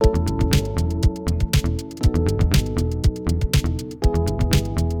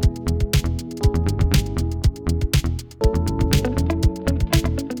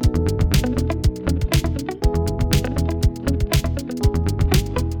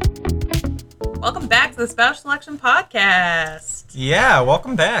Welcome back to the Special Selection Podcast. Yeah,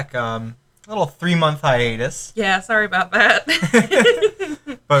 welcome back. A little 3-month hiatus. Yeah, sorry about that.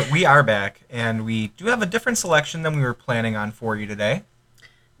 But we are back, and we do have a different selection than we were planning on for you today.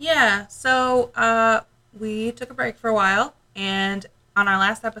 Yeah, so we took a break for a while, and on our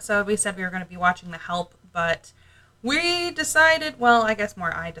last episode, we said we were going to be watching The Help, but we decided, well, I guess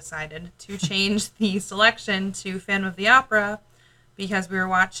more I decided, to change the selection to Phantom of the Opera because we were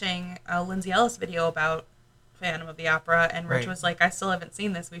watching a Lindsay Ellis video about Phantom of the Opera, and Rich was like, I still haven't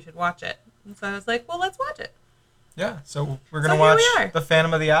seen this, we should watch it. And so I was like, well, let's watch it. Yeah, so we're going to watch The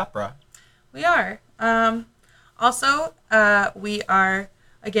Phantom of the Opera. We are. Also, we are,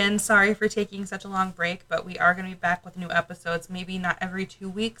 again, sorry for taking such a long break, but we are going to be back with new episodes, maybe not every 2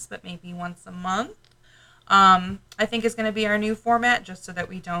 weeks, but maybe once a month. I think it's going to be our new format, just so that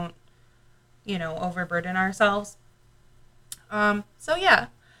we don't, overburden ourselves. So yeah.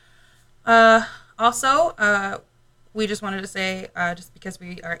 Also, we just wanted to say, just because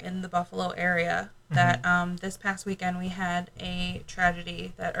we are in the Buffalo area, that this past weekend we had a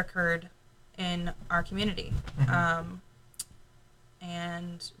tragedy that occurred in our community.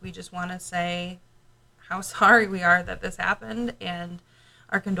 And we just want to say how sorry we are that this happened and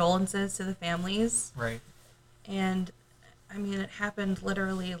our condolences to the families. Right. And, I mean, it happened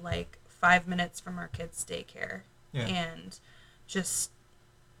literally like 5 minutes from our kids' daycare. Yeah. And just,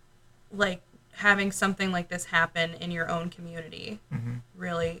 like, having something like this happen in your own community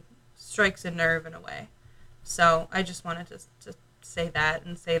really strikes a nerve in a way. So I just wanted to say that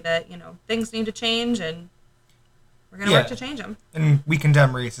and say that, things need to change and we're going to work to change them. And we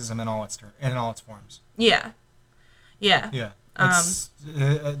condemn racism in all its forms. Yeah. Yeah. Yeah.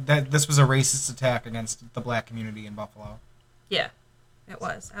 That this was a racist attack against the black community in Buffalo. Yeah. It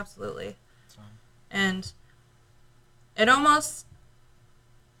was, absolutely. So. And it almost,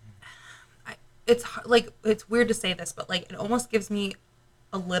 it's weird to say this, but like it almost gives me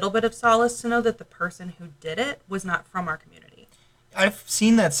a little bit of solace to know that the person who did it was not from our community. I've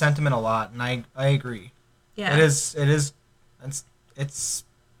seen that sentiment a lot, and I agree. Yeah. It's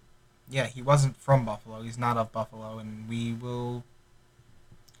yeah, he wasn't from Buffalo. He's not of Buffalo, and we will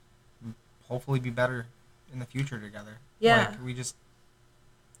hopefully be better in the future together. Yeah.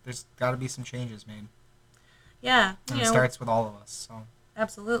 There's got to be some changes made. Yeah. And it starts with all of us, so.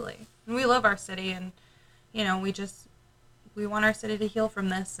 Absolutely. And we love our city, and, we want our city to heal from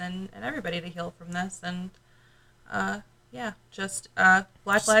this and everybody to heal from this. And,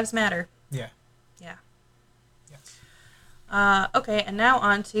 Black Lives Matter. Yeah. Yeah. Yes. Okay, and now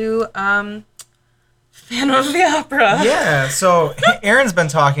on to Phantom of the Opera. Yeah, so Aaron's been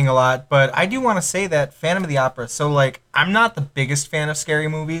talking a lot, but I do want to say that Phantom of the Opera, so, like, I'm not the biggest fan of scary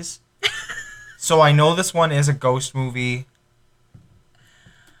movies. So I know this one is a ghost movie.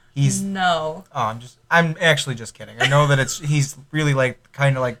 No. Oh, I'm actually just kidding. I know that he's really like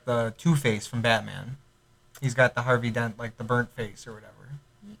kind of like the Two-Face from Batman. He's got the Harvey Dent, like the burnt face or whatever.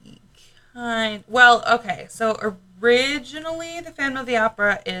 Well, okay. So originally, the Phantom of the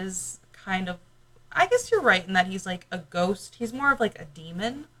Opera is kind of, I guess you're right in that he's like a ghost. He's more of like a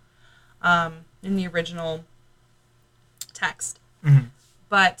demon, in the original text. Mm-hmm.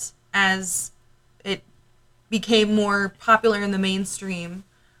 But as it became more popular in the mainstream,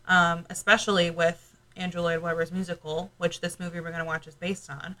 especially with Andrew Lloyd Webber's musical, which this movie we're going to watch is based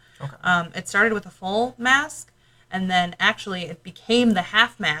on. Okay. It started with a full mask, and then actually it became the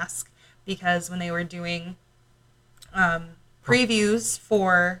half mask because when they were doing previews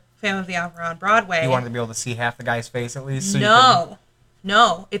for Phantom of the Opera on Broadway... You wanted to be able to see half the guy's face at least? So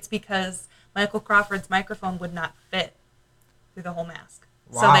No, it's because Michael Crawford's microphone would not fit through the whole mask.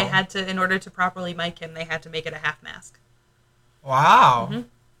 Wow. So they had to, in order to properly mic him, they had to make it a half mask. Wow. Mm-hmm.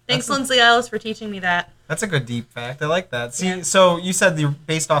 Thanks, Lindsay Ellis, for teaching me that. That's a good deep fact. I like that. See, Yeah. So you said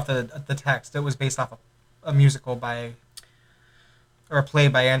based off the text, it was based off a musical or a play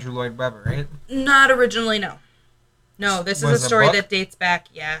by Andrew Lloyd Webber, right? Not originally, no. No, this is a story book? that dates back,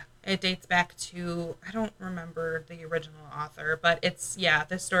 it dates back to, I don't remember the original author, but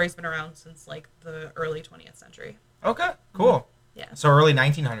this story's been around since, like, the early 20th century. Okay, cool. Yeah. So early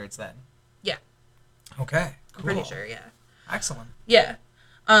 1900s then? Yeah. Okay, cool. I'm pretty sure, yeah. Excellent. Yeah.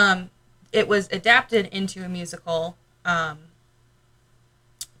 It was adapted into a musical by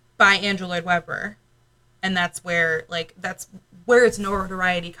Andrew Lloyd Webber, and that's where its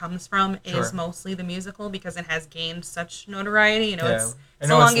notoriety comes from. Sure. Is mostly the musical because it has gained such notoriety. It's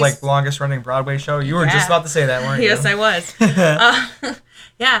like the longest running Broadway show. You were just about to say that, weren't you? Yes, I was.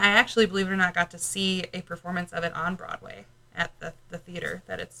 Yeah, I actually, believe it or not, got to see a performance of it on Broadway at the theater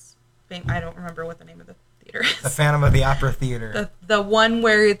that it's. I don't remember what the name of the theater is. The Phantom of the Opera Theater. The one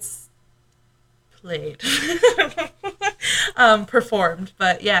where it's played, performed.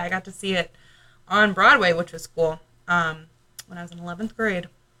 But yeah, I got to see it on Broadway, which was cool. When I was in 11th grade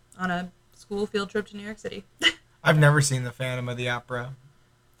on a school field trip to New York City. I've never seen the Phantom of the Opera.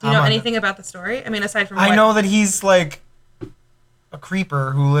 Do you know anything about the story? I mean, aside from I know that he's like a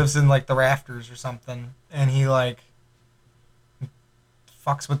creeper who lives in like the rafters or something, and he like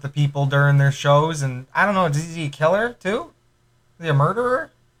fucks with the people during their shows, and I don't know, is he a killer too? Is he a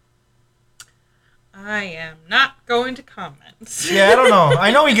murderer? I am not going to comment. Yeah, I don't know. I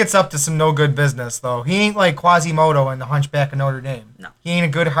know he gets up to some no good business though. He ain't like Quasimodo in The Hunchback of Notre Dame. No. He ain't a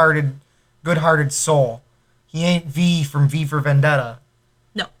good-hearted soul. He ain't V from V for Vendetta.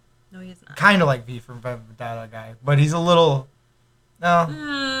 No, he's not. Kind of like V for Vendetta guy, but he's a little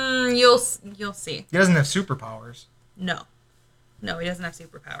no. You'll see. He doesn't have superpowers. No, he doesn't have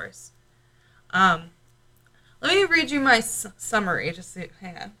superpowers. Let me read you my summary. Just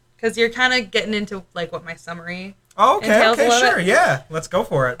hang on, because you're kind of getting into like what my summary. Oh, okay, entails a little sure, bit. yeah. Let's go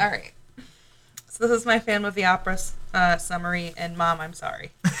for it. All right. So this is my Phantom of the Opera summary, and Mom, I'm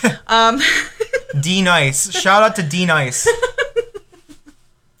sorry. D Nice. Shout out to D Nice.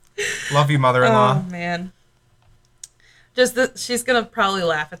 Love you, mother-in-law. Oh man. She's gonna probably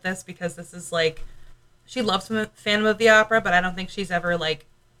laugh at this because this is like, she loves Phantom of the Opera, but I don't think she's ever like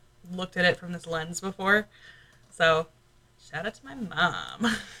looked at it from this lens before. So, shout out to my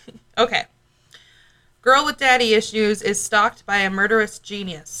mom. Okay. Girl with daddy issues is stalked by a murderous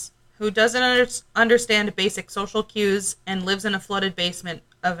genius who doesn't understand basic social cues and lives in a flooded basement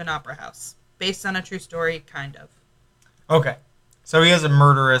of an opera house. Based on a true story, kind of. Okay. So he has a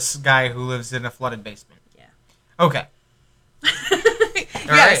murderous guy who lives in a flooded basement. Yeah. Okay.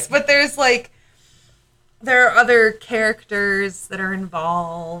 Yes, but there are other characters that are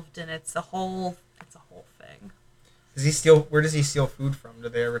involved, and it's a whole thing. Where does he steal food from?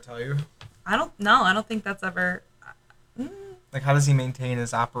 Did they ever tell you? I don't know. I don't think that's ever. Like, how does he maintain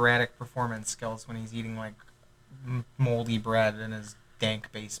his operatic performance skills when he's eating like moldy bread in his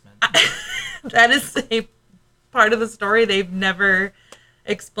dank basement? That is a part of the story they've never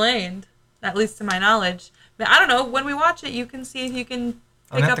explained, at least to my knowledge. But I don't know. When we watch it, you can see if you can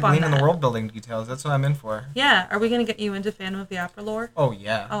I'm pick gonna have up to on glean that. in the world building details. That's what I'm in for. Yeah. Are we gonna get you into Phantom of the Opera lore? Oh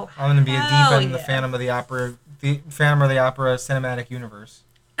yeah. Oh, I'm gonna be a hell deep in the yeah. Phantom of the Opera cinematic universe.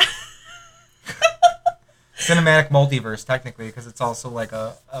 Cinematic multiverse, technically, because it's also like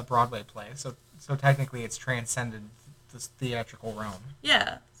a Broadway play. So technically, it's transcended this theatrical realm.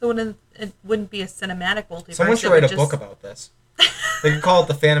 Yeah. So it wouldn't be a cinematic multiverse. Someone should write a book about this. They could call it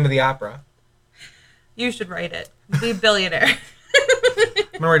the Phantom of the Opera. You should write it. Be a billionaire.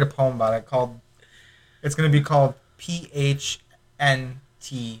 I'm gonna write a poem about it called. It's gonna be called PHNTM.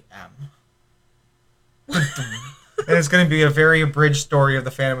 And it's gonna be a very abridged story of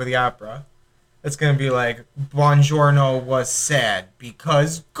the Phantom of the Opera. It's gonna be like, Buongiorno was sad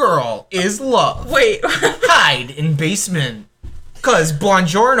because girl is love. Wait. Hide in basement. Cause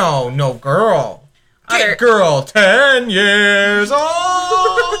Buongiorno, no girl. Get Other- girl 10 years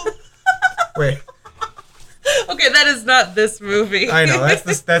old. Wait, Okay, that is not this movie. I know, that's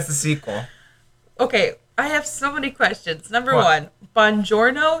the sequel. Okay, I have so many questions. Number What? one,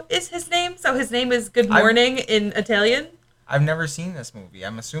 Buongiorno is his name, so his name is Good Morning in Italian. I've never seen this movie.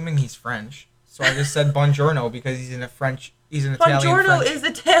 I'm assuming he's French. So I just said Buongiorno because he's an Italian Buongiorno French. is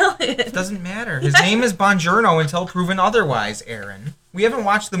Italian. It doesn't matter. His name is Buongiorno until proven otherwise, Aaron. We haven't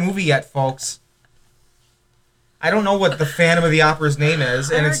watched the movie yet, folks. I don't know what the Phantom of the Opera's name is,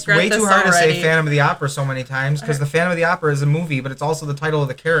 and I it's regret way too this hard to already. say Phantom of the Opera so many times because the Phantom of the Opera is a movie, but it's also the title of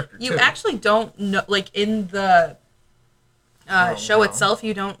the character, You too. actually don't know, like in the Oh, show no. itself,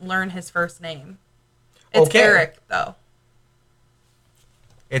 you don't learn his first name. It's Okay. Eric, though.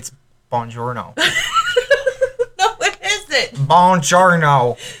 It's Buongiorno. No, it isn't.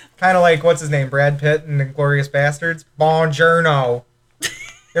 Buongiorno. Kind of like, what's his name, Brad Pitt in Inglourious Bastards? Buongiorno. You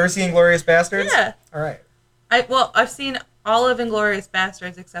ever seen Inglourious Bastards? Yeah. All right. I've seen all of Inglourious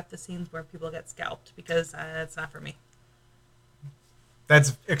Bastards except the scenes where people get scalped because that's not for me.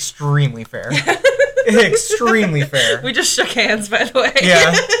 That's extremely fair. Extremely fair. We just shook hands, by the way.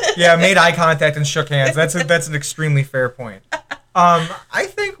 Yeah, made eye contact and shook hands. That's an extremely fair point. I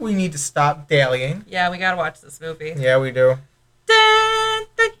think we need to stop dallying. Yeah, we gotta watch this movie. Yeah, we do. Dun,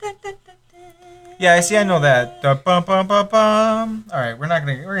 dun, dun, dun, dun, dun. Yeah, I see. I know that. Da, bum, bum, bum, bum. All right, we're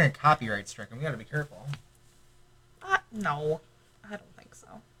gonna copyright strike him. We gotta be careful. No, I don't think so.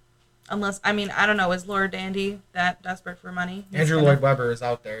 Unless, I mean, I don't know. Is Laura Dandy that desperate for money? He's Andrew gonna- Lloyd Webber is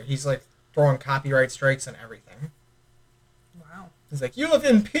out there. He's like throwing copyright strikes and everything. Wow. He's like, you have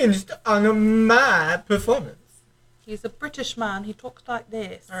impinged on my performance. He's a British man. He talks like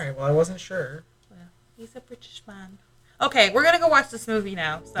this. All right, well, I wasn't sure. He's a British man. Okay, we're gonna go watch this movie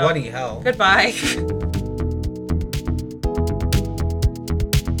now. So. Bloody hell. Goodbye.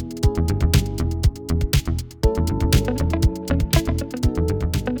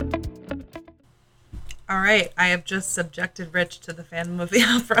 All right, I have just subjected Rich to the Phantom of the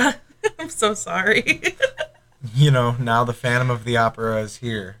Opera. I'm so sorry. You know, now the Phantom of the Opera is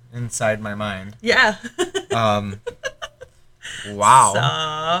here inside my mind. Yeah. Wow.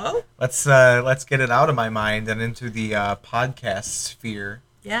 So. Let's get it out of my mind and into the podcast sphere.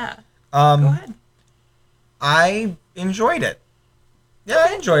 Yeah. Go ahead. ahead. I enjoyed it. Yeah,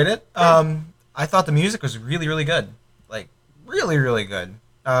 I enjoyed it. I thought the music was really, really good. Like, really, really good.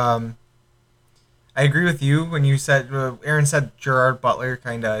 I agree with you when you said, Aaron said Gerard Butler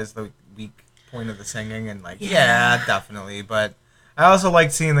kind of is the weak point of the singing, and like, yeah, definitely. But I also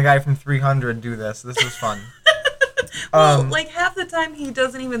liked seeing the guy from 300 do this. This was fun. Well, like half the time he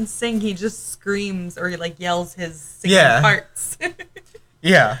doesn't even sing; he just screams or like yells his singing parts.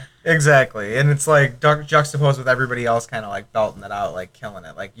 Yeah, exactly. And it's like juxtaposed with everybody else, kind of like belting it out, like killing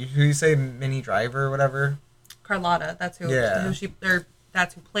it. Like who you say, Minnie Driver or whatever. Carlotta, that's who. Yeah.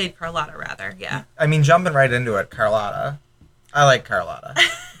 That's who played Carlotta, rather. Yeah. I mean, jumping right into it, Carlotta. I like Carlotta.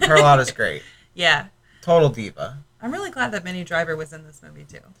 Carlotta's great. Yeah. Total diva. I'm really glad that Minnie Driver was in this movie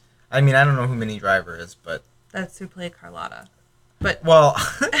too. I mean, I don't know who Minnie Driver is, but that's who played Carlotta. But well,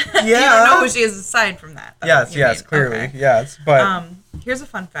 yeah. You don't know who she is aside from that. Yes, clearly, okay. yes. But here's a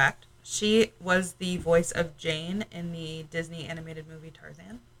fun fact: she was the voice of Jane in the Disney animated movie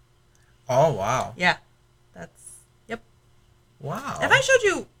Tarzan. Oh wow. Yeah, that's yep. Wow. If I showed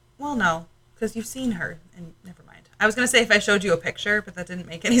you, well, no, because you've seen her, and never mind. I was gonna say if I showed you a picture, but that didn't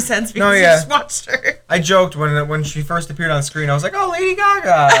make any sense because you just watched her. I joked when she first appeared on screen. I was like, "Oh, Lady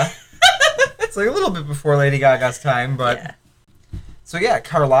Gaga." It's like a little bit before Lady Gaga's time, but yeah. So yeah,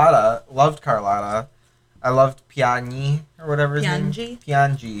 Carlotta, loved Carlotta. I loved Piagni or whatever his name.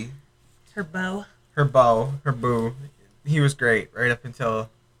 Piangi. Her beau. Her boo. He was great right up until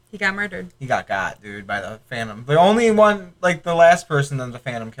he got murdered. He got, dude, by the Phantom. The only one, like the last person that the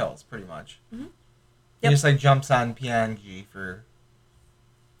Phantom kills, pretty much. Mm-hmm. Yep. He just like jumps on Piangi for.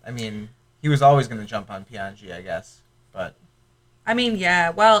 I mean, he was always gonna jump on Piangi, I guess, but. I mean,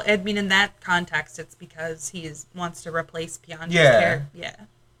 yeah. Well, I mean, in that context, it's because he wants to replace Piangi's character. Yeah.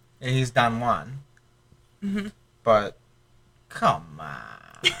 And he's Don Juan. Mm-hmm. But, come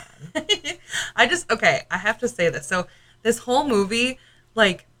on. I have to say this. So, this whole movie,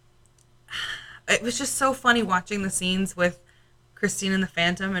 like, it was just so funny watching the scenes with Christine and the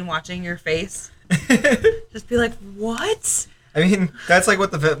Phantom and watching your face. Just be like, what? I mean, that's like what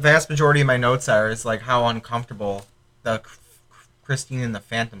the vast majority of my notes are, is like how uncomfortable the Christine and the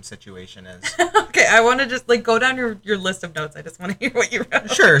Phantom situation is. Okay, I want to just like go down your list of notes. I just want to hear what you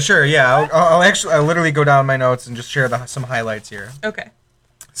wrote. Sure, yeah. I'll literally go down my notes and just share some highlights here. Okay.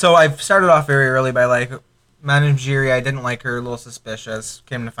 So I've started off very early by like Madame Giry. I didn't like her, a little suspicious.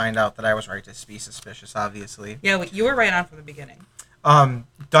 Came to find out that I was right to be suspicious, obviously. Yeah, you were right on from the beginning.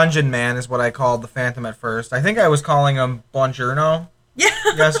 Dungeon Man is what I called the Phantom at first. I think I was calling him Buongiorno. Yeah.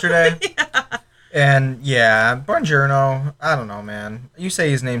 Yesterday. Yeah. And yeah, Buongiorno, I don't know, man. You say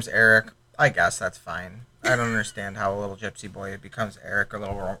his name's Eric. I guess that's fine. I don't understand how a little gypsy boy becomes Eric or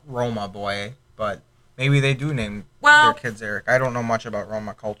little Roma boy, but maybe they do name their kids Eric. I don't know much about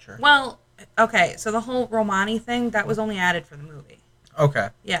Roma culture. Well, okay, so the whole Romani thing, that was only added for the movie. Okay.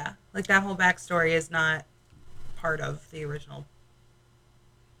 Yeah, like that whole backstory is not part of the original,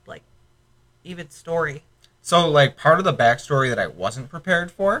 like, even story. So, like, part of the backstory that I wasn't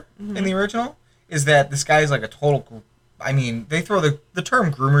prepared for in the original is that this guy's like a total. I mean, they throw the term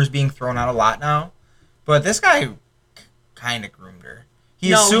groomer's being thrown out a lot now, but this guy kind of groomed her.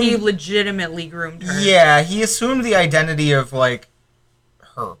 He legitimately groomed her. Yeah, he assumed the identity of like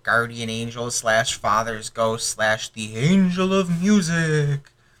her guardian angel / father's ghost / the angel of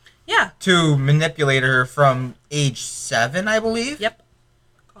music. Yeah. To manipulate her from age 7, I believe. Yep.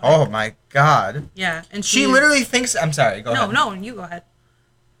 Oh my God. Yeah, and she literally thinks. I'm sorry. Go ahead. No, you go ahead.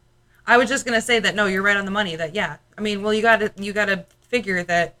 I was just gonna say that no, you're right on the money. That yeah, I mean, well, you gotta figure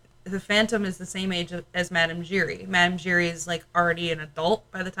that the Phantom is the same age as Madame Giry. Madame Giry is like already an adult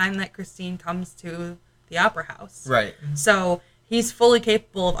by the time that Christine comes to the opera house. Right. So he's fully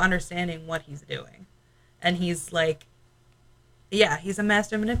capable of understanding what he's doing, and he's like, yeah, he's a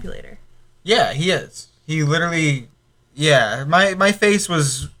master manipulator. Yeah, he is. He literally, yeah. My face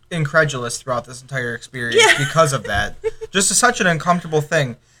was incredulous throughout this entire experience because of that. Just such an uncomfortable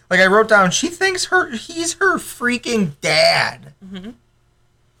thing. Like, I wrote down, she thinks he's her freaking dad. Mm-hmm.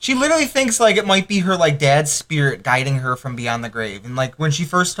 She literally thinks like it might be her like dad's spirit guiding her from beyond the grave. And like when she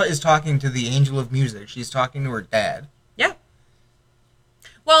first is talking to the angel of music, she's talking to her dad. Yeah.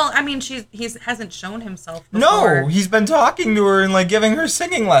 Well, I mean, he hasn't shown himself before. No, he's been talking to her and like giving her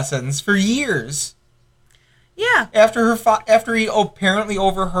singing lessons for years. Yeah. After he apparently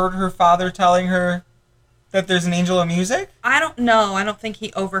overheard her father telling her that there's an angel of music. I don't know. I don't think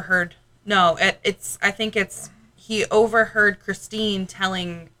he overheard. No, I think he overheard Christine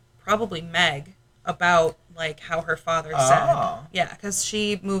telling probably Meg about like how her father said. Yeah, because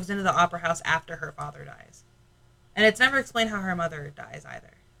she moves into the opera house after her father dies, and it's never explained how her mother dies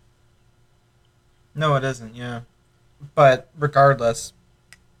either. No, it isn't. Yeah, but regardless,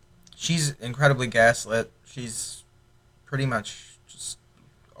 she's incredibly gaslit. She's pretty much just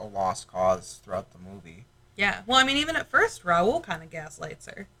a lost cause throughout the movie. Yeah. Well, I mean, even at first, Raoul kind of gaslights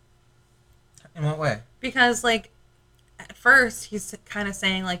her. In what way? Because, like, at first, he's kind of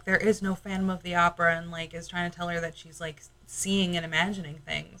saying, like, there is no Phantom of the Opera, and, like, is trying to tell her that she's, like, seeing and imagining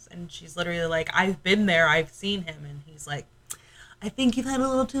things. And she's literally like, I've been there, I've seen him. And he's like, I think you've had a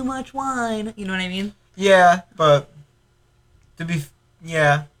little too much wine. You know what I mean? Yeah, but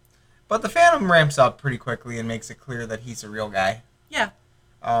yeah. But the Phantom ramps up pretty quickly and makes it clear that he's a real guy. Yeah.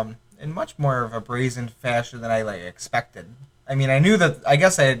 In much more of a brazen fashion than I like expected. I mean, I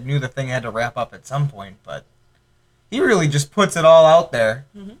guess I knew the thing had to wrap up at some point, but he really just puts it all out there.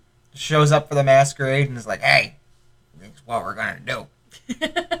 Mm-hmm. Shows up for the masquerade and is like, hey, this is what we're gonna do.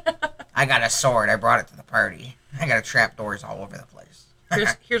 I got a sword, I brought it to the party. I got trapdoors all over the place.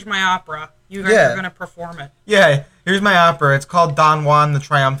 here's my opera. You guys are gonna perform it. Yeah, here's my opera. It's called Don Juan the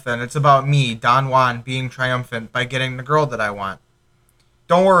Triumphant. It's about me, Don Juan, being triumphant by getting the girl that I want.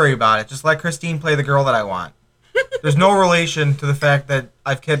 Don't worry about it. Just let Christine play the girl that I want. There's no relation to the fact that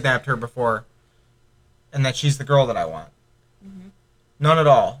I've kidnapped her before and that she's the girl that I want. Mm-hmm. None at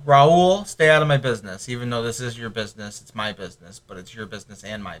all. Raoul, stay out of my business. Even though this is your business, it's my business, but it's your business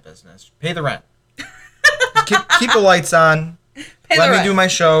and my business. Pay the rent. keep the lights on. Let me do my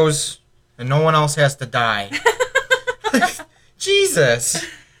shows, and no one else has to die. Jesus.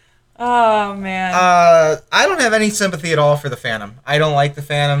 Oh, man. I don't have any sympathy at all for the Phantom. I don't like the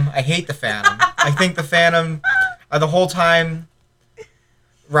Phantom. I hate the Phantom. I think the Phantom, the whole time,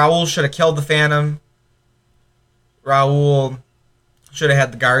 Raoul should have killed the Phantom. Raoul should have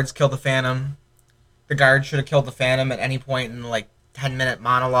had the guards kill the Phantom. The guards should have killed the Phantom at any point in, like, 10-minute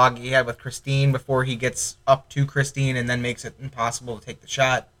monologue he had with Christine before he gets up to Christine and then makes it impossible to take the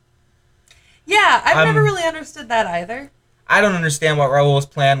shot. Yeah, I've never really understood that either. I don't understand what Raoul's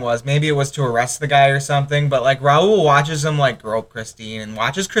plan was. Maybe it was to arrest the guy or something, but, like, Raoul watches him, like, grope Christine and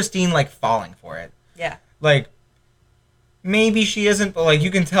watches Christine, like, falling for it. Yeah. Like, maybe she isn't, but, like,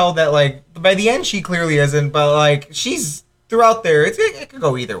 you can tell that, like, by the end she clearly isn't, but, like, she's throughout there. It could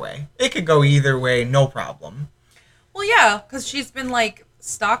go either way. It could go either way, no problem. Well, yeah, because she's been, like,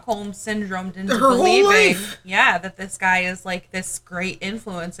 Stockholm syndromed into her believing, whole life. Yeah, that this guy is, like, this great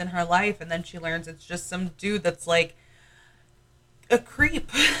influence in her life, and then she learns it's just some dude that's, like, a creep.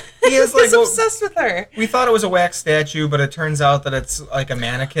 He is He's obsessed with her. We thought it was a wax statue, but it turns out that it's like a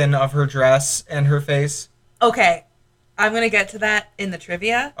mannequin of her dress and her face. Okay, I'm going to get to that in the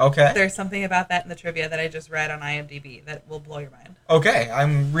trivia. Okay. There's something about that in the trivia that I just read on IMDb that will blow your mind. Okay,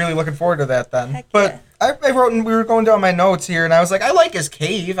 I'm really looking forward to that then. Heck but yeah. I wrote, and we were going down my notes here, and I was like, I like his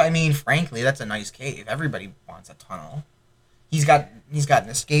cave. I mean, frankly, that's a nice cave. Everybody wants a tunnel. He's got an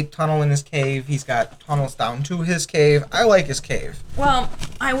escape tunnel in his cave. He's got tunnels down to his cave. I like his cave. Well,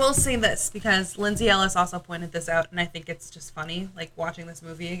 I will say this, because Lindsay Ellis also pointed this out, and I think it's just funny, like, watching this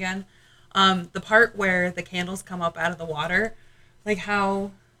movie again. The part where the candles come up out of the water, like,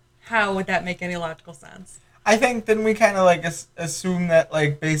 how would that make any logical sense? I think, didn't we kind of, like, assume that,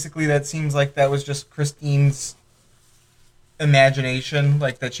 like, basically that seems like that was just Christine's imagination,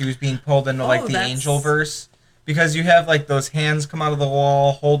 like, that she was being pulled into, like, the angel verse? Because you have, like, those hands come out of the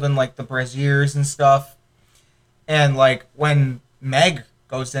wall holding, like, the braziers and stuff. And, like, when Meg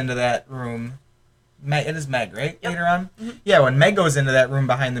goes into that room... it is Meg, right? Yep. Later on? Mm-hmm. Yeah, when Meg goes into that room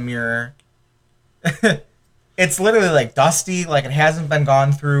behind the mirror, it's literally, like, dusty. Like, it hasn't been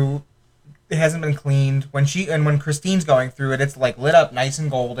gone through. It hasn't been cleaned. When Christine's going through it, it's, like, lit up nice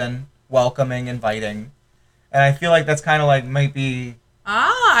and golden, welcoming, inviting. And I feel like that's kind of, like, might be...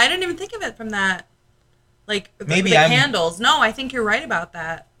 I didn't even think of it from that. Like, maybe the candles. No, I think you're right about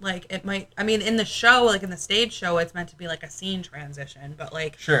that. Like, it might... I mean, in the show, like, in the stage show, it's meant to be, like, a scene transition. But,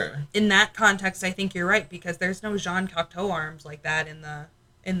 like... Sure. In that context, I think you're right. Because there's no Jean Cocteau arms like that in the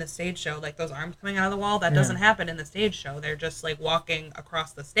in the stage show, like those arms coming out of the wall. That Yeah. doesn't happen in the stage show. They're just like walking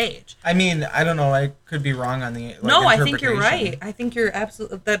across the stage. I mean, I don't know. I could be wrong on the No, I think you're interpretation. right. I think you're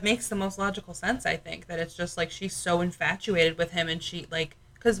absolutely. That makes the most logical sense. I think that it's just like she's so infatuated with him, and she like,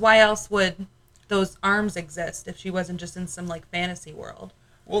 because why else would those arms exist if she wasn't just in some like fantasy world?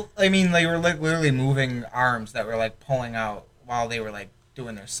 Well, I mean, they were like literally moving arms that were like pulling out while they were like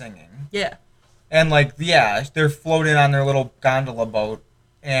doing their singing, Yeah, and like yeah, they're floating on their little gondola boat,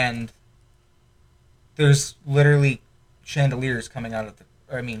 and there's literally chandeliers coming out of the,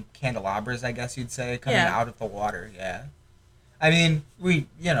 or I mean, candelabras, I guess you'd say, coming Yeah. out of the water. Yeah, I mean, it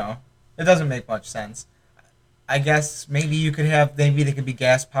doesn't make much sense. I guess maybe you could have, maybe they could be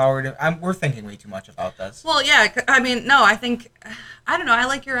gas powered. We're thinking way too much about this. Well, yeah. I mean, no. I think I don't know. I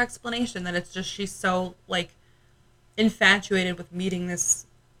like your explanation that it's just she's so like infatuated with meeting this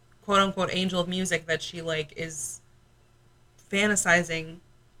quote unquote angel of music that she like is fantasizing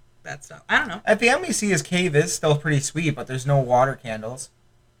that stuff. I don't know. At the end, we see his cave is still pretty sweet, but there's no water candles.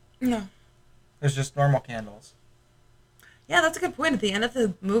 No. There's just normal candles. Yeah, that's a good point. At the end of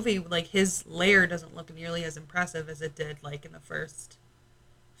the movie, like his lair doesn't look nearly as impressive as it did like in the first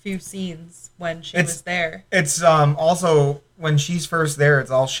few scenes when she It's was there. It's also when she's first there,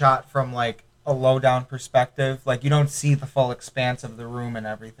 it's all shot from like a low down perspective. Like you don't see the full expanse of the room and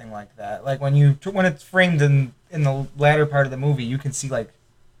everything like that. Like when it's framed in the latter part of the movie, you can see like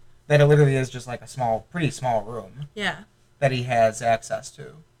that it literally is just like a small, pretty small room Yeah. that he has access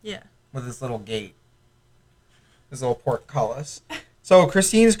to Yeah. with his little gate, his little portcullis. So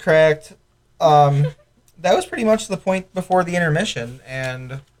Christine's cracked. That was pretty much the point before the intermission,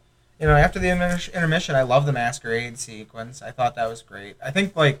 and after the intermission, I love the masquerade sequence. I thought that was great. I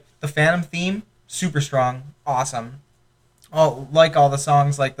think like the Phantom theme, super strong, awesome. Oh, like all the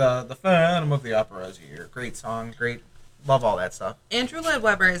songs, like the Phantom of the Opera is here. Great song, great, love all that stuff. Andrew Lloyd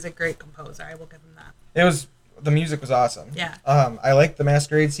Webber is a great composer. I will give him that. The music was awesome. Yeah. I liked the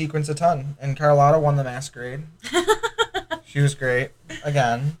masquerade sequence a ton, and Carlotta won the masquerade. She was great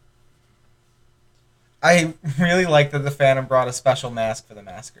again. I really like that the Phantom brought a special mask for the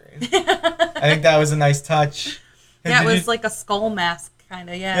masquerade. I think that was a nice touch. Yeah, it Did was you, like a skull mask kind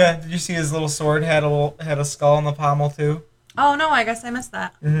of. Yeah. yeah. Did you see his little sword had a skull in the pommel too? Oh no, I guess I missed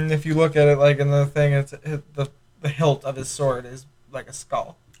that. If you look at it like in the thing, the hilt of his sword is like a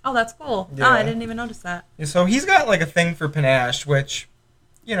skull. Oh, that's cool. Yeah. Oh, I didn't even notice that. So he's got like a thing for panache, which,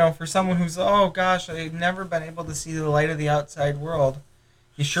 for someone who's oh gosh, I've never been able to see the light of the outside world.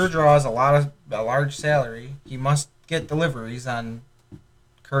 He sure draws a large salary. He must get deliveries on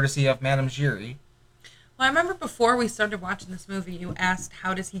courtesy of Madame Giry. Well, I remember before we started watching this movie, you asked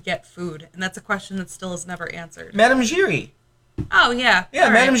how does he get food, and that's a question that still is never answered. Madame Giry. Oh yeah. Yeah,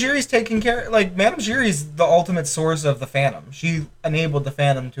 All Madame right. Giry's taking care. Like Madame Giry's the ultimate source of the Phantom. She enabled the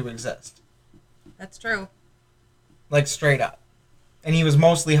Phantom to exist, That's true. like straight up, and he was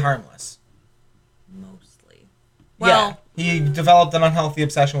mostly harmless. Mostly. Well, yeah, he developed an unhealthy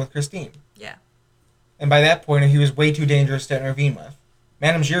obsession with Christine, yeah. and by that point, he was way too dangerous to intervene with.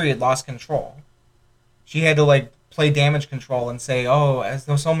 Madame Giry had lost control. She had to like play damage control and say, "Oh, as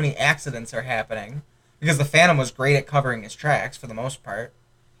though so many accidents are happening," because the Phantom was great at covering his tracks for the most part.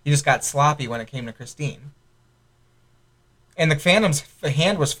 He just got sloppy when it came to Christine. And the Phantom's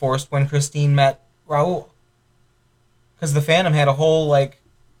hand was forced when Christine met Raoul. Because the Phantom had a whole,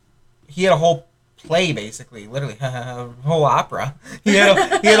 he had a whole play, basically, literally, a whole opera. He had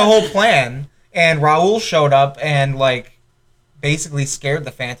a whole plan, and Raoul showed up and, basically scared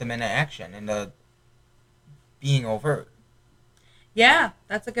the Phantom into action, into being overt. Yeah,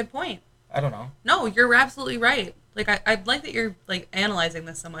 that's a good point. I don't know. No, you're absolutely right. Like I like that you're like analyzing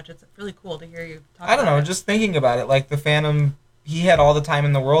this so much. It's really cool to hear you talk. I don't about know, it. just thinking about it, the Phantom, he had all the time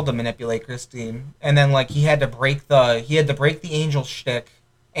in the world to manipulate Christine, and then he had to break the angel shtick,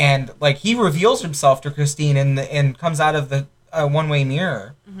 and he reveals himself to Christine and comes out of the one-way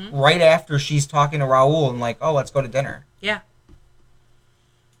mirror right after she's talking to Raoul and oh, let's go to dinner. Yeah.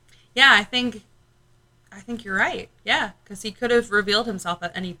 Yeah, I think you're right. Yeah, because he could have revealed himself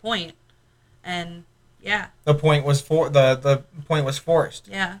at any point, and yeah, The point was the point was forced.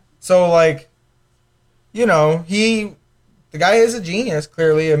 yeah, So the guy is a genius,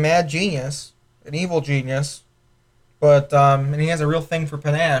 clearly a mad genius, an evil genius, but and he has a real thing for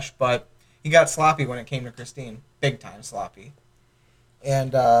panache, but he got sloppy when it came to Christine, big time sloppy.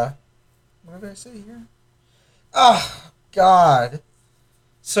 And what did I say here? Oh God.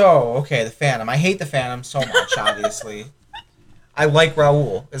 So okay, the Phantom. I hate the Phantom so much. Obviously, I like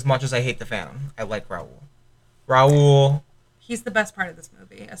Raoul as much as I hate the Phantom. I like Raoul. Raoul. he's the best part of this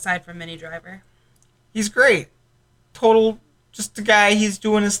movie aside from Minnie Driver. He's great. Total just a guy. He's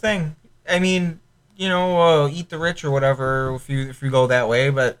doing his thing. I mean, eat the rich or whatever if you go that way.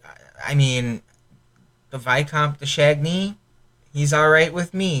 But I mean, the Viscount de Chagny, he's all right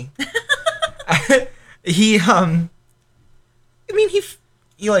with me. he I mean,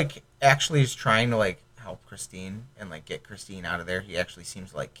 he like actually is trying to like help Christine and like get Christine out of there. He actually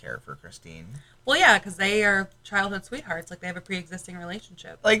seems to like care for Christine. Well, yeah, because they are childhood sweethearts. Like, they have a pre-existing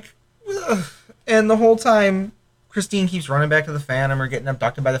relationship. Like, ugh. And the whole time, Christine keeps running back to the Phantom or getting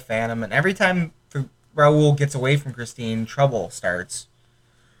abducted by the Phantom, and every time Raoul gets away from Christine, trouble starts.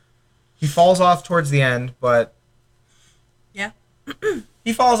 He falls off towards the end, but yeah,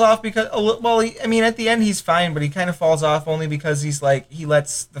 he falls off because at the end he's fine, but he kind of falls off only because he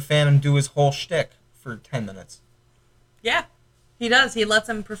lets the Phantom do his whole shtick for 10 minutes. Yeah, he does. He lets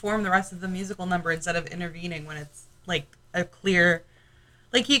him perform the rest of the musical number instead of intervening when it's like a clear.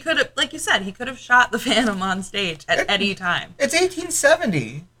 Like, he could have, like you said, he could have shot the Phantom on stage at any time. It's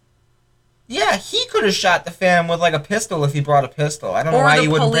 1870. Yeah, he could have shot the Phantom with like a pistol if he brought a pistol. I don't know why he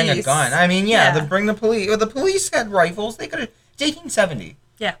wouldn't bring a gun. I mean, bring the police. Or the police had rifles. They could have. It's 1870.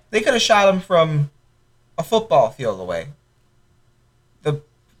 Yeah. They could have shot him from a football field away. The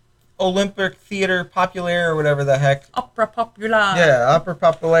Olympic Theater Populaire or whatever the heck. Opera Populaire. Yeah, Opera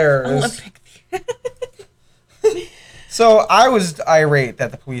Populaire. Olympic Theater. So I was irate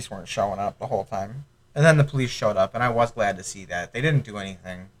that the police weren't showing up the whole time. And then the police showed up, and I was glad to see that. They didn't do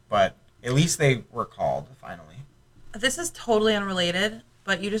anything, but at least they were called, finally. This is totally unrelated,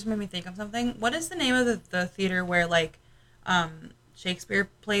 but you just made me think of something. What is the name of the theater where, like, Shakespeare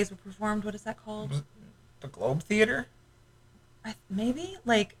plays were performed? What is that called? The Globe Theater? Maybe?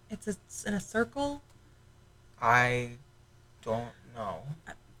 Like, it's in a circle? I don't know.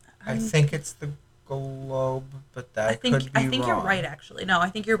 I think it's the Globe, but that could be I think wrong. You're right, actually. No, I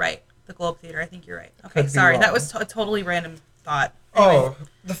think you're right. The Globe Theater. I think you're right. Okay, sorry. That was a totally random thought. Anyways. Oh,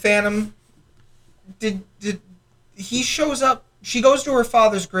 the Phantom. Did he shows up? She goes to her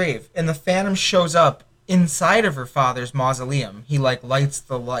father's grave, and the Phantom shows up inside of her father's mausoleum. He like lights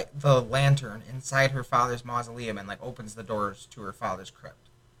the lantern inside her father's mausoleum and like opens the doors to her father's crypt.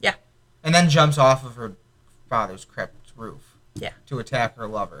 Yeah. And then jumps off of her father's crypt roof. Yeah. To attack her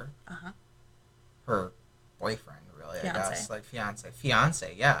lover. Uh-huh. Her boyfriend, really, fiance. I guess. Like,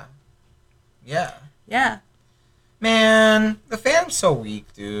 fiance, yeah. Yeah. Yeah. Man, the Phantom's so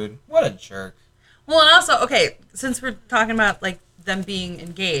weak, dude. What a jerk. Well, and also, okay, since we're talking about, like, them being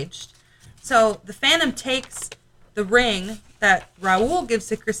engaged, so the Phantom takes the ring that Raoul gives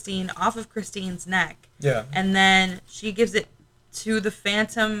to Christine off of Christine's neck. Yeah. And then she gives it to the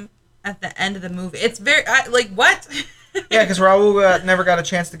Phantom at the end of the movie. It's very, what? Yeah, because Raoul never got a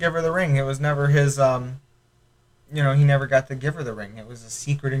chance to give her the ring. It was never his, he never got to give her the ring. It was a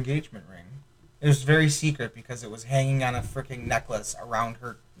secret engagement ring. It was very secret because it was hanging on a freaking necklace around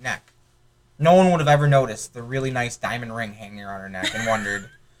her neck. No one would have ever noticed the really nice diamond ring hanging around her neck and wondered.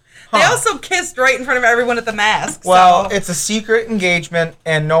 They also kissed right in front of everyone at the mask. Well, it's a secret engagement,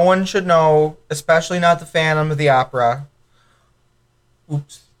 and no one should know, especially not the Phantom of the Opera.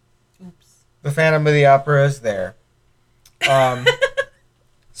 Oops. The Phantom of the Opera is there.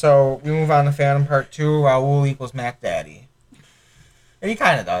 So we move on to Phantom Part 2. Raoul equals Mac Daddy. And he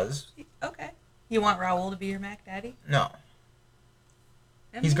kind of does. Okay. You want Raoul to be your Mac Daddy? No.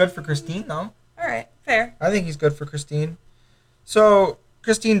 He's good for Christine, though. All right. Fair. I think he's good for Christine. So,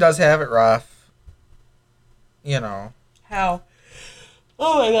 Christine does have it rough. How?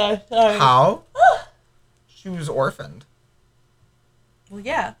 Oh my gosh. Sorry. How? She was orphaned. Well,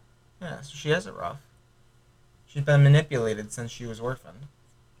 yeah. Yeah, so she has it rough. She's been manipulated since she was orphaned.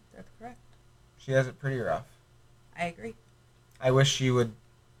 That's correct. She has it pretty rough. I agree. I wish she would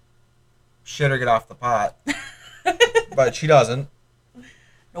shit or get off the pot. But she doesn't.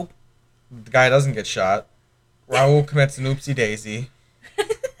 Nope. The guy doesn't get shot. Raoul commits an oopsie daisy.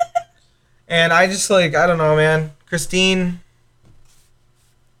 And I just I don't know, man. Christine,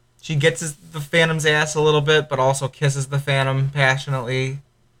 she gets the Phantom's ass a little bit, but also kisses the Phantom passionately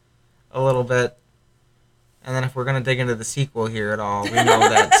a little bit. And then if we're going to dig into the sequel here at all, we know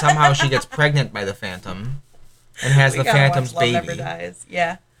that somehow she gets pregnant by the Phantom and has the Phantom's baby. Love Never Dies.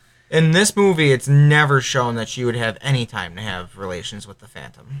 Yeah. In this movie, it's never shown that she would have any time to have relations with the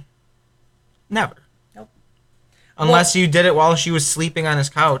Phantom. Never. Nope. Unless you did it while she was sleeping on his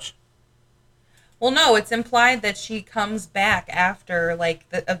couch. Well, no, it's implied that she comes back after,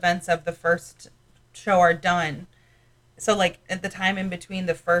 the events of the first show are done. So, at the time in between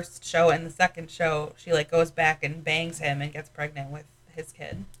the first show and the second show, she, goes back and bangs him and gets pregnant with his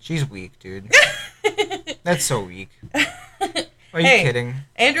kid. She's weak, dude. That's so weak. Are you kidding?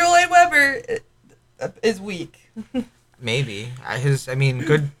 Andrew Lloyd Webber is weak. Maybe.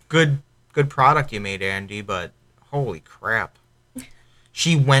 Good product you made, Andy, but holy crap.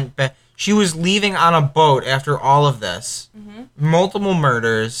 She went back. She was leaving on a boat after all of this. Mm-hmm. Multiple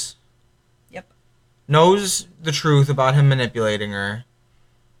murders. Yep. Knows the truth about him manipulating her.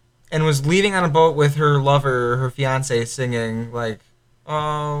 And was leaving on a boat with her lover, her fiance, singing, like,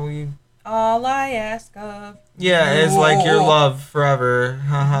 oh, all I ask of yeah, is like your love forever.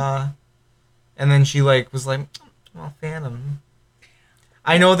 Haha. And then she like was like, oh, Phantom.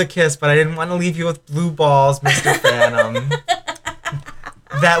 I know the kiss, but I didn't want to leave you with blue balls, Mr. Phantom.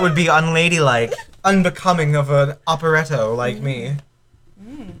 That would be unladylike, unbecoming of an operetto like me.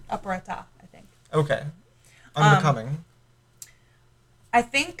 Operetta, I think. Okay. Unbecoming. I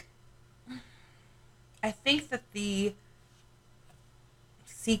think that the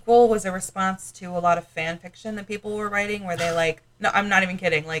sequel was a response to a lot of fan fiction that people were writing where they like, no, I'm not even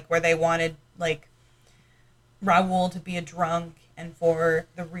kidding, like where they wanted like Raoul to be a drunk and for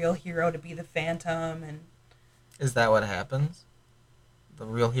the real hero to be the Phantom. And is that what happens? The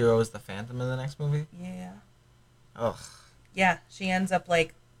real hero is the Phantom in the next movie? yeah. Ugh. Yeah, she ends up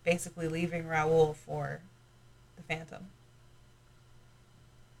like basically leaving Raoul for the Phantom.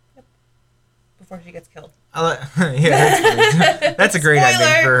 Yep. Before she gets killed. Yeah, that's a great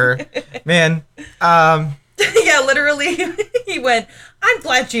ending for her. Man, yeah, literally, he went, I'm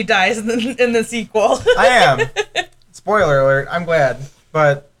glad she dies in the sequel. I am. Spoiler alert, I'm glad.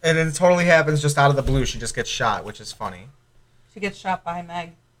 But it totally happens just out of the blue. She just gets shot, which is funny. She gets shot by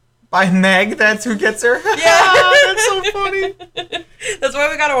Meg. By Meg? That's who gets her? Yeah. That's so funny. That's why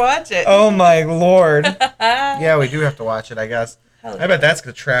we gotta watch it. Oh my lord. Yeah, we do have to watch it, I guess. Hell I bet that's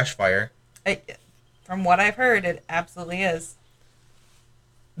a trash fire. From what I've heard, it absolutely is.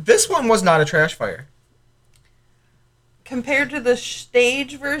 This one was not a trash fire. Compared to the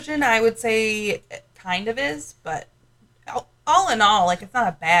stage version, I would say it kind of is, but all in all, like, it's not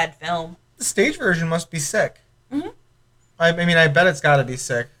a bad film. The stage version must be sick. Mm-hmm. I mean, I bet it's gotta be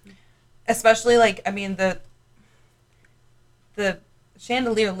sick. Especially, like, I mean, the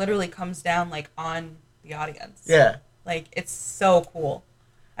chandelier literally comes down, like, on the audience. Yeah. Like, it's so cool.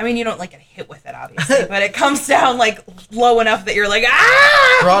 I mean, you don't, like, get hit with it, obviously, but it comes down, like, low enough that you're like,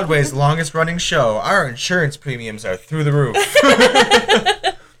 ah! Broadway's longest running show. Our insurance premiums are through the roof.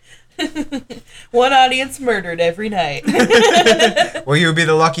 One audience murdered every night. Will you be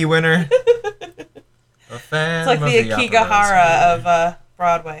the lucky winner? It's like the Akigahara of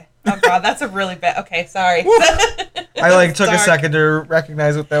Broadway. Oh, God, that's a really bad... Okay, sorry. I, like, took a second to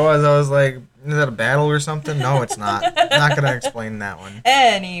recognize what that was. I was like, is that a battle or something? No, it's not. Not going to explain that one.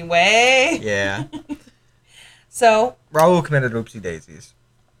 Anyway. Yeah. So... Raoul committed oopsie daisies.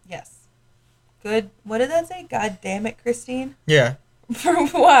 Yes. Good. What did that say? God damn it, Christine? Yeah.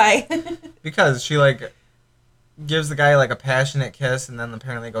 Why? Because she, like, gives the guy, like, a passionate kiss and then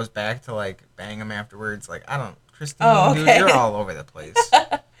apparently goes back to, like, bang him afterwards. Like, I don't... Christine, dude, you're all over the place.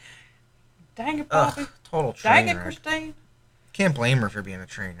 Dang it, Bobby. Ugh, total train Dang it, wreck. Christine. Can't blame her for being a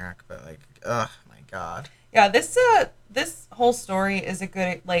train wreck, but, like, ugh, my God. Yeah, this whole story is a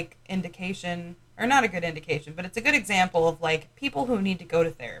good, like, indication... Or not a good indication, but it's a good example of, like, people who need to go to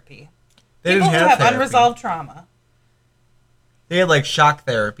therapy. They People didn't who have therapy. unresolved trauma. They had, like, shock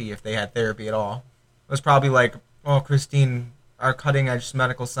therapy if they had therapy at all. It was probably like, oh, Christine, our cutting-edge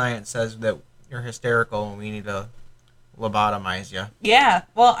medical science says that you're hysterical and we need to lobotomize you. Yeah,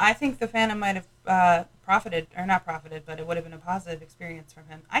 well, I think the Phantom might have profited, or not profited, but it would have been a positive experience from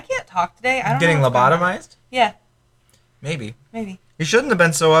him. I can't talk today. I don't Getting know what's going on. lobotomized? Yeah, Maybe. maybe. He shouldn't have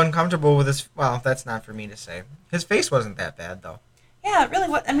been so uncomfortable with his... Well, that's not for me to say. His face wasn't that bad, though. Yeah, it really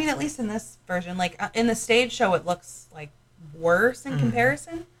was. I mean, at least in this version. Like, in the stage show, it looks, like, worse in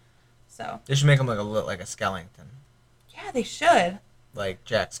comparison. So. They should make him look like a skeleton. Yeah, they should. Like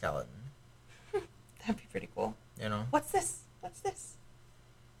Jack Skeleton. That'd be pretty cool. You know? What's this? What's this?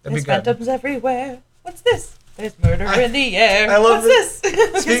 That'd be There's good. phantoms everywhere. What's this? There's murder in the air. I love What's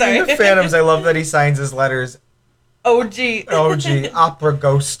this? Speaking of Phantoms, I love that he signs his letters OG. OG, Opera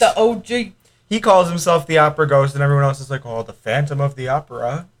Ghost. The OG. He calls himself the Opera Ghost, and everyone else is like, oh, the Phantom of the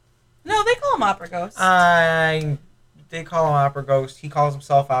Opera. No, they call him Opera Ghost. They call him Opera Ghost. He calls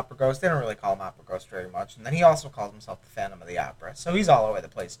himself Opera Ghost. They don't really call him Opera Ghost very much. And then he also calls himself the Phantom of the Opera. So he's all over the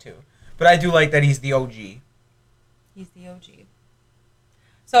place, too. But I do like that he's the OG. He's the OG.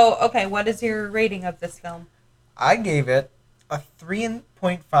 So, okay, what is your rating of this film? I gave it a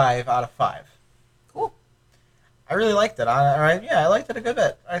 3.5 out of 5. Cool. I really liked it. I liked it a good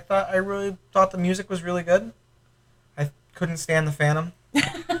bit. I really thought the music was really good. I couldn't stand the Phantom.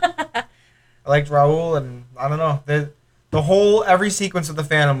 I liked Raoul, and I don't know. Every sequence of the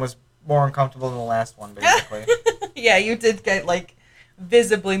Phantom was more uncomfortable than the last one, basically. Yeah, you did get like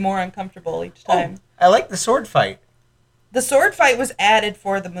visibly more uncomfortable each time. I like the sword fight. The sword fight was added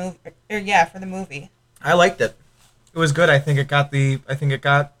for the movie. Yeah, for the movie. I liked it. It was good. I think it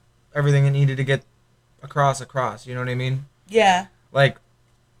got everything it needed to get across. You know what I mean? Yeah. Like,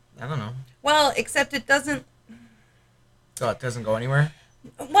 I don't know. Well, except it doesn't. So it doesn't go anywhere.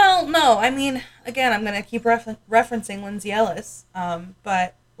 Well, no. I mean, again, I'm gonna keep referencing Lindsay Ellis.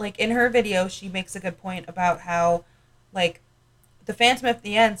 But like in her video, she makes a good point about how, like, the Phantom at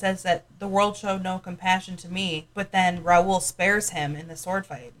the end says that the world showed no compassion to me, but then Raoul spares him in the sword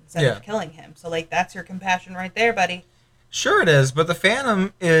fight instead Yeah. of killing him. So like that's your compassion right there, buddy. Sure it is, but the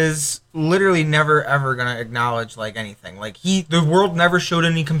Phantom is literally never ever gonna acknowledge like anything. Like the world never showed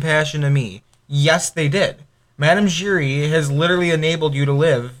any compassion to me. Yes, they did. Madame Giry has literally enabled you to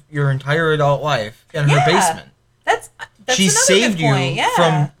live your entire adult life in her Yeah. basement. That's She another saved good point. you Yeah.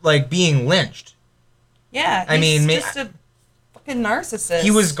 from like being lynched. Yeah, I mean, he's just a fucking narcissist.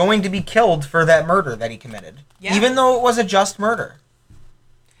 He was going to be killed for that murder that he committed, Yeah. even though it was a just murder.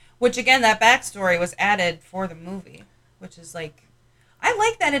 Which again, that backstory was added for the movie, which is like, I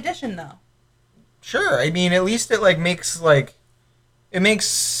like that addition though. Sure, I mean, at least it makes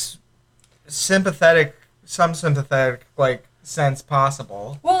some sympathetic like sense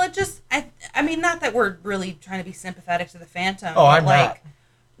possible. Well, it just, I mean, not that we're really trying to be sympathetic to the Phantom. Oh, but I'm like,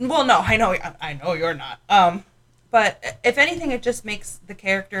 not. Well, no, I know you're not. But if anything, it just makes the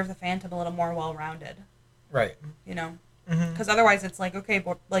character of the Phantom a little more well-rounded. Right. You know, Mm-hmm. because otherwise it's like, okay,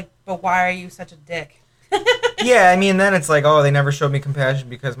 but why are you such a dick? Yeah, I mean, then it's like, oh, they never showed me compassion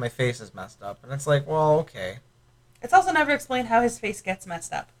because my face is messed up, and it's like, well, okay. It's also never explained how his face gets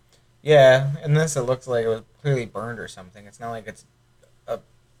messed up. Yeah, in this it looks like it was clearly burned or something. It's not like it's a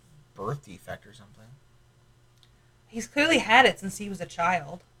birth defect or something. He's clearly had it since he was a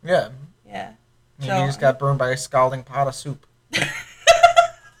child. Yeah. Yeah. Maybe he just got burned by a scalding pot of soup.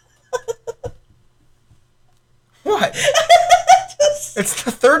 What? It's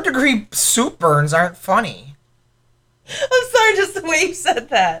the third degree soup burns aren't funny. I'm sorry, just the way you said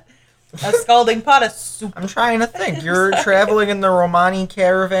that. A scalding pot of soup. I'm trying to think. You're traveling in the Romani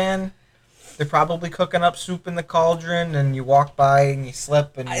caravan. They're probably cooking up soup in the cauldron, and you walk by and you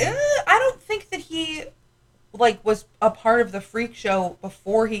slip. And I don't think that he was a part of the freak show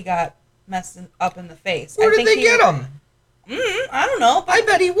before he got messed up in the face. where did they get him? I don't know. But I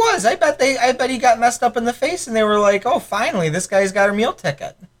bet he was. I bet he got messed up in the face, and they were like, "Oh, finally, this guy's got a meal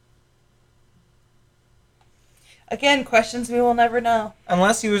ticket." again, questions we will never know.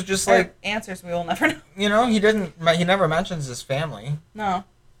 Unless he was just Or like, answers we will never know. he never mentions his family. No.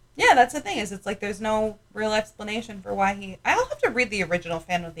 Yeah, that's the thing, is it's like there's no real explanation for why he... I'll have to read the original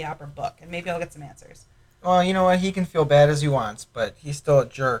Phantom of the Opera book, and maybe I'll get some answers. Well, you know what? He can feel bad as he wants, but he's still a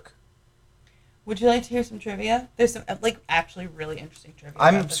jerk. Would you like to hear some trivia? There's some, actually really interesting trivia.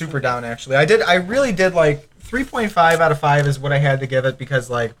 I'm about this super movie. down, actually. I really did, 3.5 out of 5 is what I had to give it, because,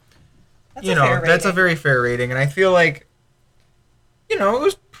 That's you a know, fair that's a rating. very fair rating, and I feel like, it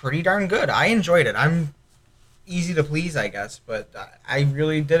was pretty darn good. I enjoyed it. I'm easy to please, I guess, but I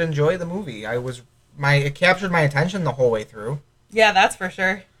really did enjoy the movie. It captured my attention the whole way through. Yeah, that's for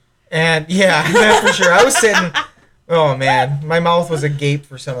sure. And yeah, that's for sure. I was sitting. Oh man, my mouth was agape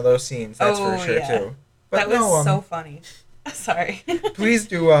for some of those scenes. That's for sure yeah. too. But That was no, so funny. Sorry. please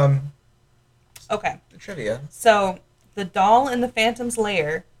do Okay. the trivia. So, the doll in the Phantom's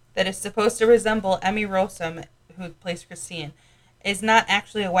lair that is supposed to resemble Emmy Rossum, who plays Christine, is not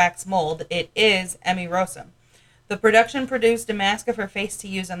actually a wax mold. It is Emmy Rossum. The production produced a mask of her face to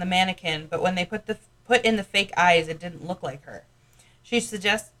use on the mannequin, but when they put in the fake eyes, it didn't look like her. She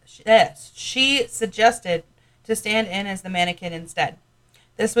suggested to stand in as the mannequin instead.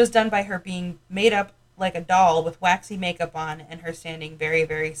 This was done by her being made up like a doll with waxy makeup on and her standing very,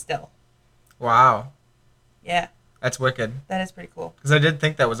 very still. Wow, Yeah, that's wicked. that is pretty cool. Because I did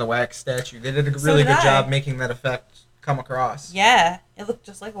think that was a wax statue. They did a So really did good I. job making that effect come across. Yeah, it looked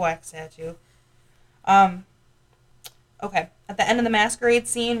just like a wax statue. Okay. At the end of the masquerade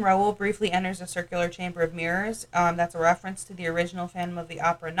scene, Raoul briefly enters a circular chamber of mirrors. That's a reference to the original Phantom of the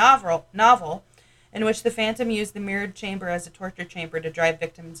Opera novel, in which the Phantom used the mirrored chamber as a torture chamber to drive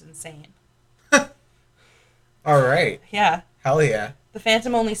victims insane. All right. Yeah. Hell yeah. The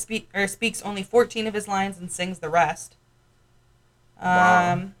Phantom only speaks only 14 of his lines and sings the rest.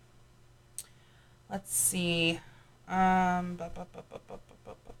 Wow. Let's see. All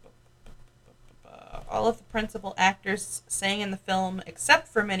of the principal actors sang in the film except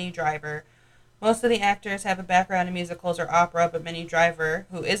for Minnie Driver. Most of the actors have a background in musicals or opera, but Minnie Driver,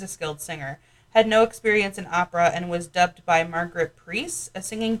 who is a skilled singer, had no experience in opera and was dubbed by Margaret Priest, a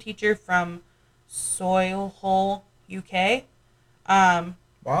singing teacher from Solihull, UK. Um,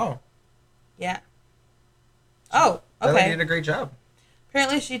 Wow. yeah. Oh, That lady okay. did a great job.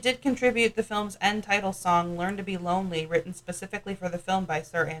 Apparently, she did contribute the film's end title song, Learn to Be Lonely, written specifically for the film by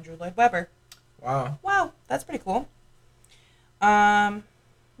Sir Andrew Lloyd Webber. Wow. Wow, that's pretty cool. Um,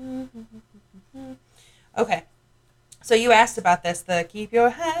 okay. So you asked about this, the keep your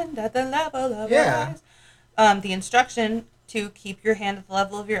hand at the level of your Yeah. eyes. The instruction to keep your hand at the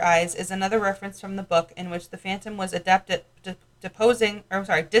level of your eyes is another reference from the book in which the Phantom was adept at disposing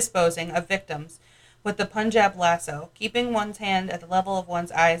of victims with the Punjab lasso. Keeping one's hand at the level of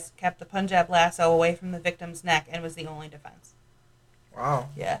one's eyes kept the Punjab lasso away from the victim's neck and was the only defense. Wow.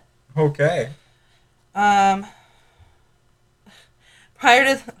 Yeah. Okay. Um, prior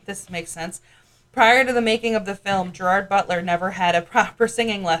to this makes sense. Prior to the making of the film, Gerard Butler never had a proper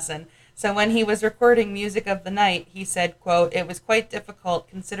singing lesson. So when he was recording Music of the Night, he said, quote, "It was quite difficult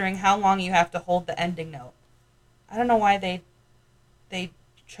considering how long you have to hold the ending note." I don't know why they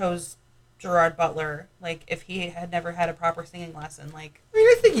chose Gerard Butler, like, if he had never had a proper singing lesson. Like, I mean,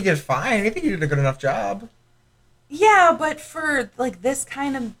 I think he did fine. I think he did a good enough job. yeah, but for, like, this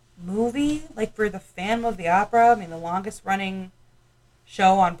kind of movie, like, for the Phantom of the Opera, I mean, the longest running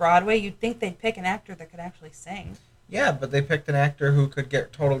show on Broadway, you'd think they'd pick an actor that could actually sing. Yeah, but they picked an actor who could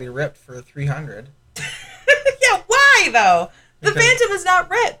get totally ripped for 300. Yeah, why, though? The Because- Phantom is not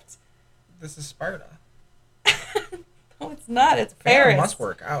ripped. This is Sparta. No, it's not. It's Phantom Paris. must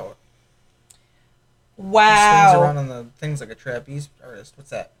work out. He swings Wow. around on the things like a trapeze artist. What's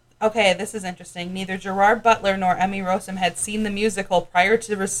that? Okay, this is interesting. Neither Gerard Butler nor Emmy Rossum had seen the musical prior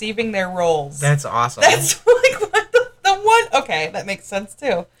to receiving their roles. That's awesome. That's like what the one. Okay, that makes sense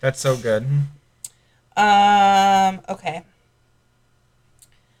too. That's so good. Okay.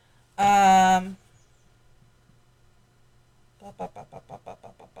 Um.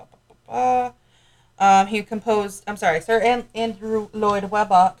 He composed. I'm sorry, Sir Andrew Lloyd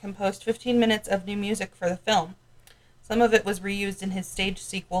Webber composed 15 minutes of new music for the film. Some of it was reused in his stage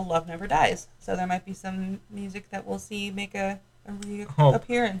sequel, Love Never Dies. So there might be some music that we'll see make a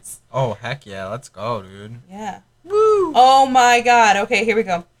reappearance. Oh, heck yeah. Let's go, dude. Yeah. Woo! Oh my god. Okay, here we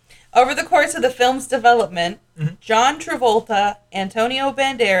go. Over the course of the film's development, Mhm. John Travolta, Antonio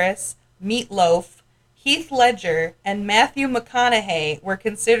Banderas, Meatloaf, Heath Ledger, and Matthew McConaughey were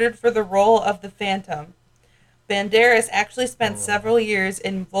considered for the role of the Phantom. Banderas actually spent several years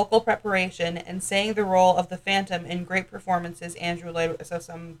in vocal preparation and sang the role of the Phantom in great performances. Andrew Lloyd, so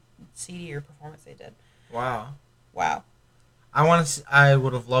some seedier performance they did. Wow. Wow, I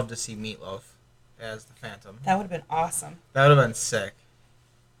would have loved to see Meatloaf as the Phantom. that would have been awesome. That would have been sick.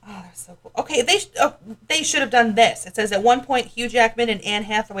 Oh, that's so cool. Okay, they should have done this. It says at one point Hugh Jackman and Anne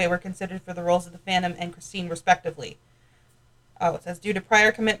Hathaway were considered for the roles of the Phantom and Christine respectively. Oh, it says due to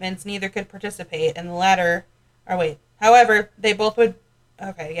prior commitments, neither could participate, and the latter. Or wait, however, they both would.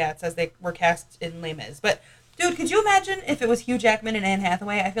 Okay, yeah, it says they were cast in Les Mis. But dude, could you imagine if it was Hugh Jackman and Anne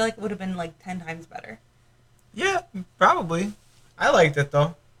Hathaway? I feel like it would have been like 10 times better. Yeah, probably. I liked it,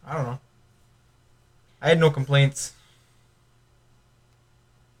 though. I don't know. I had no complaints.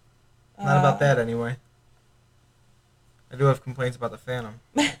 Not about that, anyway. I do have complaints about the Phantom.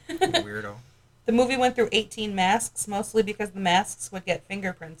 Weirdo. The movie went through 18 masks, mostly because the masks would get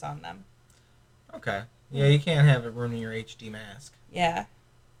fingerprints on them. Okay. Yeah, you can't have it ruining your HD mask. Yeah.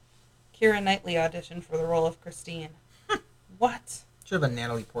 Keira Knightley auditioned for the role of Christine. What? Should have been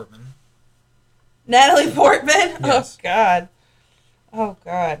Natalie Portman. Natalie Portman? Yes. Oh, God. Oh,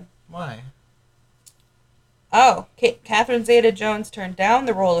 God. Why? Oh, Catherine Zeta-Jones turned down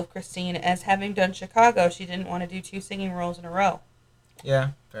the role of Christine as having done Chicago, she didn't want to do 2 singing roles in a row.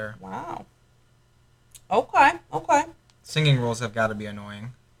 Yeah, fair. Wow. Okay. Singing roles have got to be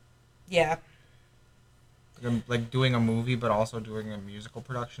annoying. Yeah. Like doing a movie, but also doing a musical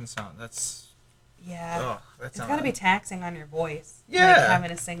production sound. That's Yeah. ugh. That's It's got to be taxing on your voice. Yeah. Like, having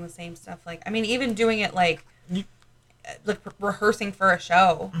to sing the same stuff. Like, I mean, even doing it, like rehearsing for a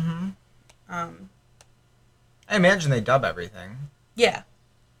show. Mm-hmm. Um, I imagine they dub everything. yeah.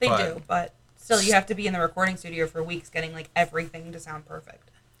 They But- do, but still, you have to be in the recording studio for weeks getting, like, everything to sound perfect.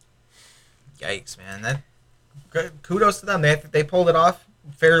 Yikes, man! Kudos to them. They pulled it off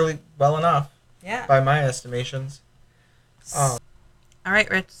fairly well enough, Yeah. by my estimations. All right,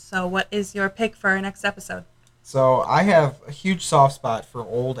 Rich. So, what is your pick for our next episode? So I have a huge soft spot for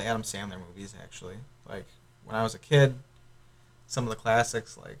old Adam Sandler movies. Actually, like when I was a kid, some of the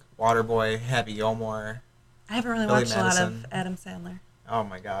classics like Waterboy, Happy Gilmore. I haven't really Billy watched a lot Madison. of Adam Sandler. Oh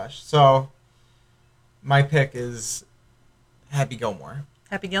my gosh! So my pick is Happy Gilmore.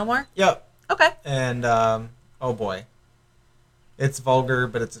 Happy Gilmore? Yep. Okay. And oh boy, it's vulgar,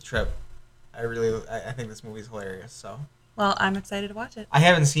 but it's a trip. I think this movie's hilarious. So Well, I'm excited to watch it. I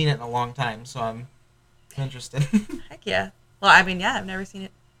haven't seen it in a long time, so I'm interested. Heck yeah. Well, I mean, yeah, I've never seen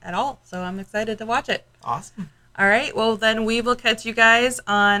it at all, so I'm excited to watch it. Awesome. All right. Well, then we will catch you guys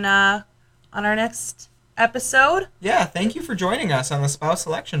on our next episode. Yeah, thank you for joining us on the Spouse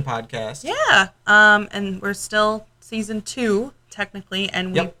Selection Podcast. Yeah. And we're still season 2 technically,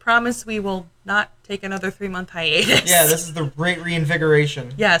 and we promise we will not take another 3-month hiatus. Yeah, this is the great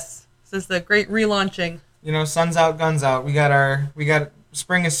reinvigoration. Yes, this is the great relaunching. You know, sun's out, guns out. We got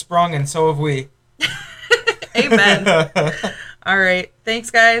spring is sprung, and so have we. Amen. All right. Thanks,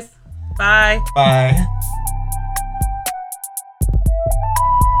 guys. Bye. Bye.